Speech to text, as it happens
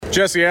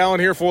Jesse Allen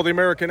here for the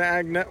American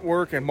Ag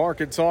Network and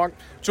Market Talk.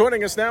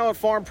 Joining us now at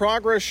Farm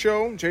Progress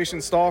Show,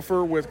 Jason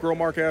Stauffer with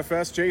Growmark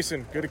FS.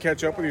 Jason, good to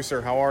catch up with you,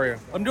 sir. How are you?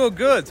 I'm doing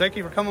good. Thank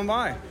you for coming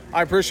by.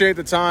 I appreciate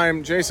the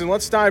time. Jason,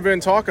 let's dive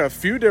in, talk a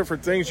few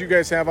different things you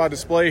guys have on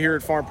display here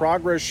at Farm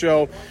Progress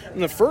Show.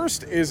 And the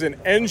first is an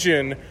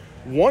engine,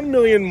 1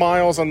 million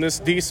miles on this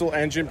diesel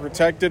engine,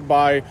 protected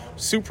by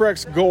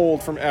Suprex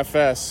Gold from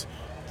FS.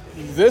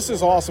 This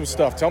is awesome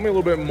stuff. Tell me a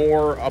little bit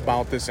more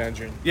about this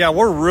engine. Yeah,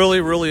 we're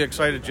really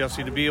excited,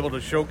 Jesse, to be able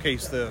to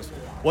showcase this.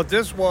 What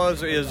this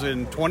is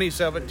in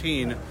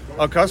 2017,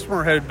 a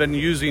customer had been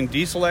using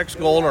Diesel X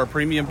Gold, our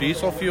premium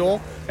diesel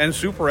fuel, and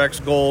Super X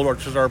Gold,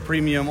 which is our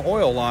premium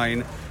oil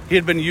line. He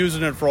had been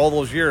using it for all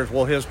those years.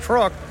 Well, his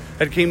truck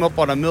had came up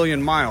on 1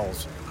 million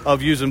miles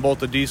of using both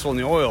the diesel and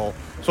the oil.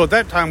 So at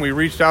that time, we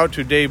reached out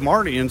to Dave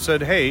Marty and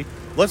said, hey,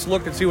 let's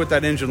look and see what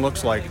that engine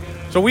looks like.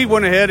 So we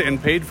went ahead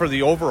and paid for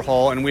the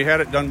overhaul, and we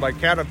had it done by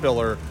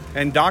Caterpillar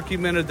and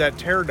documented that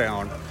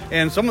teardown.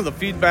 And some of the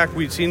feedback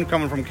we'd seen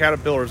coming from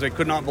Caterpillar is they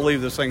could not believe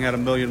this thing had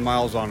 1 million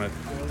miles on it.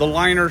 The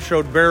liner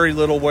showed very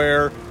little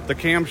wear. The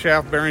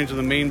camshaft bearings and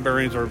the main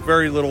bearings are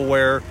very little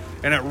wear.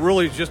 And it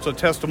really is just a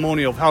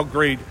testimony of how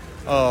great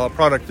a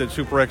product that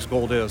Super X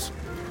Gold is.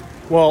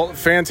 Well,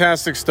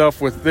 fantastic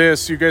stuff with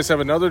this. You guys have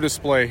another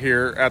display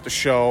here at the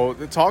show.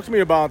 Talk to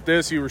me about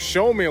this. You were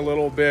showing me a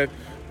little bit.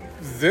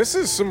 This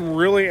is some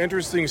really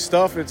interesting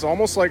stuff. It's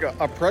almost like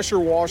a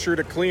pressure washer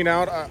to clean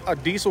out a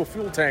diesel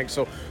fuel tank.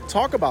 So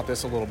talk about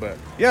this a little bit.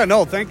 Yeah,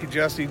 no, thank you,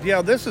 Jesse.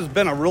 Yeah, this has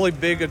been a really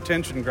big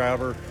attention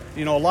grabber.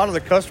 You know, a lot of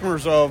the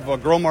customers of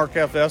Growmark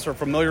FS are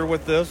familiar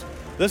with this.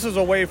 This is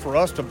a way for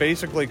us to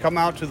basically come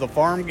out to the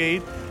farm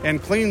gate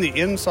and clean the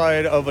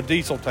inside of a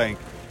diesel tank.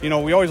 You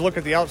know, we always look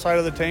at the outside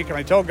of the tank, and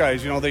I tell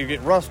guys, you know, they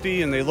get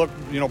rusty and they look,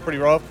 you know, pretty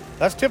rough.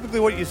 That's typically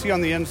what you see on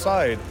the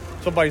inside.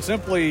 So by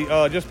simply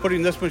just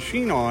putting this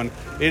machine on,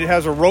 it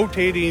has a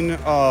rotating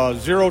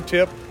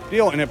zero-tip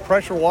deal, and it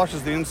pressure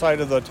washes the inside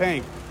of the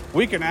tank.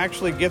 We can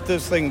actually get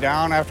this thing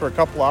down after a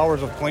couple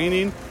hours of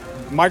cleaning,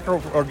 get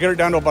it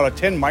down to about a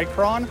 10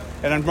 micron,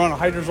 and then run a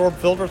hydrosorb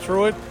filter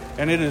through it,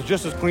 and it is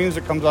just as clean as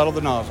it comes out of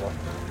the nozzle.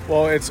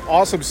 Well, it's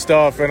awesome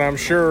stuff, and I'm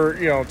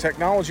sure, you know,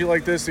 technology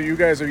like this that you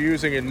guys are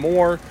using and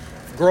more,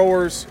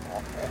 growers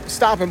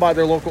stopping by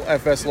their local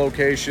FS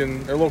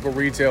location, their local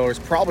retailer, is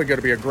probably going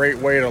to be a great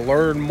way to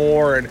learn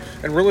more and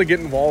really get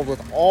involved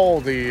with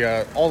all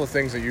the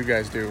things that you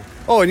guys do.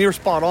 Oh, and you're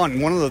spot on.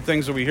 One of the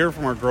things that we hear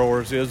from our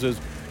growers is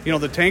you know,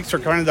 the tanks are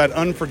kind of that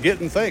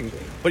unforgetting thing.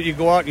 But you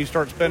go out and you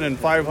start spending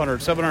 $500,000,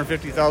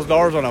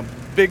 $750,000 on a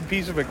big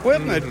piece of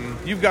equipment,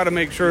 You've got to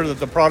make sure that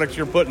the products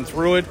you're putting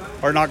through it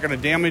are not going to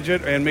damage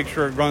it and make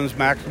sure it runs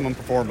maximum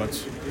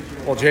performance.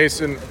 Well,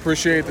 Jason,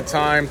 appreciate the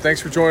time.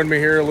 Thanks for joining me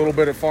here a little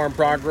bit at Farm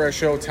Progress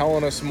Show,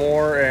 telling us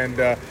more,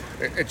 and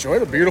enjoy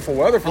the beautiful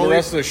weather for the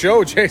rest of the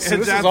show, Jason.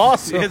 This is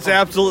awesome. It's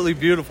absolutely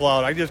beautiful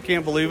out. I just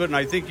can't believe it, and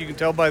I think you can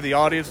tell by the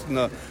audience and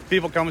the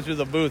people coming through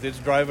the booth, it's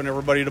driving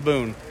everybody to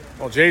Boone.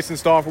 Well, Jason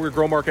Stauffer with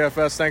Growmark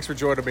FS, thanks for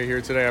joining me here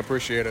today. I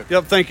appreciate it.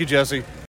 Yep, thank you, Jesse.